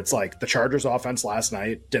 where it's like the Chargers offense last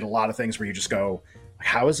night did a lot of things where you just go,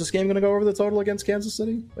 how is this game going to go over the total against Kansas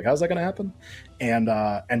City? Like, how's that going to happen?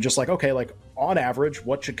 And just like, okay, like on average,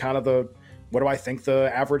 what do I think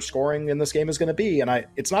the average scoring in this game is going to be? And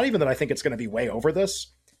it's not even that I think it's going to be way over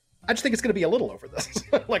this. I just think it's going to be a little over this.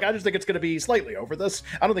 Like, I just think it's going to be slightly over this.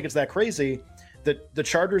 I don't think it's that crazy. The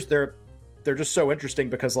Chargers, they're just so interesting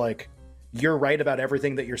because, like, you're right about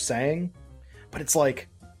everything that you're saying, but it's like,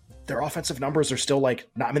 their offensive numbers are still like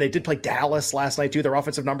not. I mean, they did play Dallas last night too. Their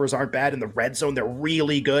offensive numbers aren't bad in the red zone. They're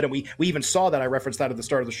really good, and we even saw that. I referenced that at the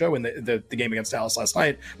start of the show in the game against Dallas last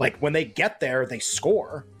night. Like, when they get there, they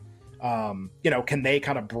score. You know, can they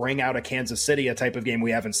kind of bring out a Kansas City, a type of game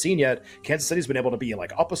we haven't seen yet? Kansas City's been able to be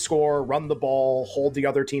like up a score, run the ball, hold the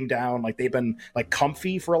other team down. Like, they've been like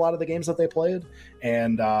comfy for a lot of the games that they played.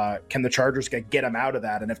 And can the Chargers get them out of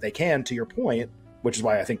that? And if they can, to your point, which is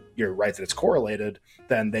why I think you're right that it's correlated,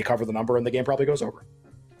 then they cover the number and the game probably goes over.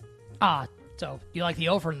 So you like the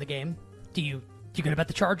over in the game. Do you gonna bet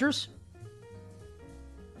the Chargers?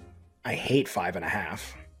 I hate 5.5.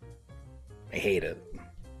 I hate it.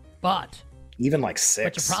 But even like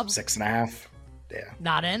 6, 6.5. Yeah.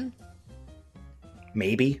 Not in?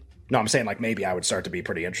 Maybe. No, I'm saying like maybe I would start to be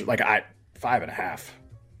pretty interested. Like 5.5.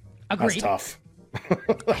 Agreed. That's tough.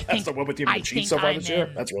 That's the one with you and the Chiefs so far this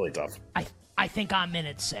year. That's really tough. I think I'm in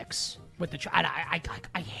at 6 with the.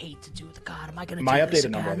 I hate to do the. God, am I going to? My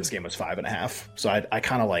updated number on this game was 5.5. So I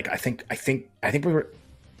kind of like. I think we were.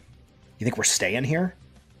 You think we're staying here?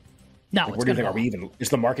 No. Like, where do you think are we even? Is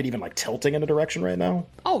the market even like tilting in a direction right now?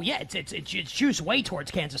 Oh yeah, it's juiced way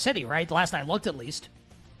towards Kansas City, right? The last I looked, at least.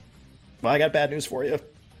 Well, I got bad news for you.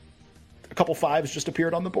 a couple fives just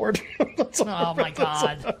appeared on the board. Oh my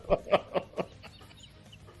God.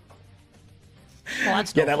 Well,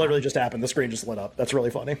 that's that literally just happened. The screen just lit up. That's really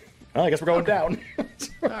funny. Well, I guess we're going down.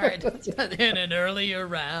 All right. In an earlier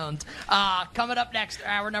round. Coming up next,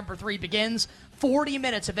 hour number 3 begins. 40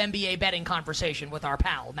 minutes of NBA betting conversation with our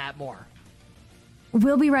pal, Matt Moore.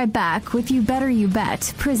 We'll be right back with You Better You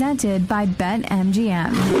Bet, presented by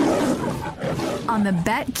BetMGM on the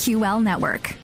BetQL network.